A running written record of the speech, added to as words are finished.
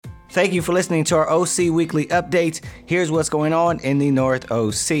Thank you for listening to our OC Weekly Updates. Here's what's going on in the North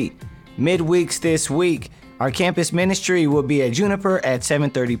OC. Midweeks this week, our campus ministry will be at Juniper at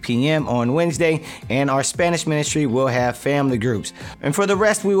 7:30 p.m. on Wednesday, and our Spanish ministry will have family groups. And for the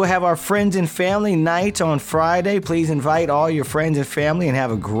rest, we will have our Friends and Family Night on Friday. Please invite all your friends and family and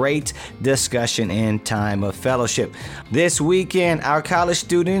have a great discussion and time of fellowship. This weekend, our college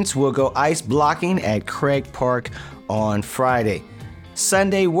students will go ice blocking at Craig Park on Friday.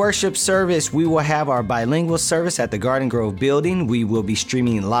 Sunday worship service, we will have our bilingual service at the Garden Grove building. We will be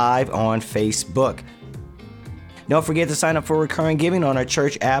streaming live on Facebook. Don't forget to sign up for recurring giving on our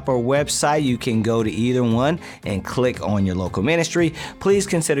church app or website. You can go to either one and click on your local ministry. Please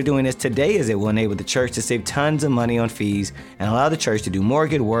consider doing this today, as it will enable the church to save tons of money on fees and allow the church to do more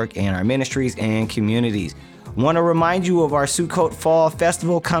good work in our ministries and communities. Want to remind you of our Sukkot Fall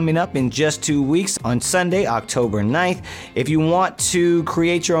Festival coming up in just 2 weeks on Sunday, October 9th. If you want to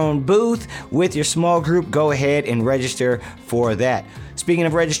create your own booth with your small group, go ahead and register for that. Speaking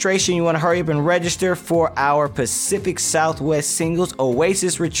of registration, you want to hurry up and register for our Pacific Southwest Singles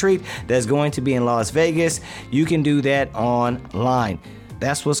Oasis Retreat that's going to be in Las Vegas. You can do that online.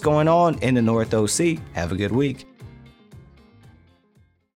 That's what's going on in the North OC. Have a good week.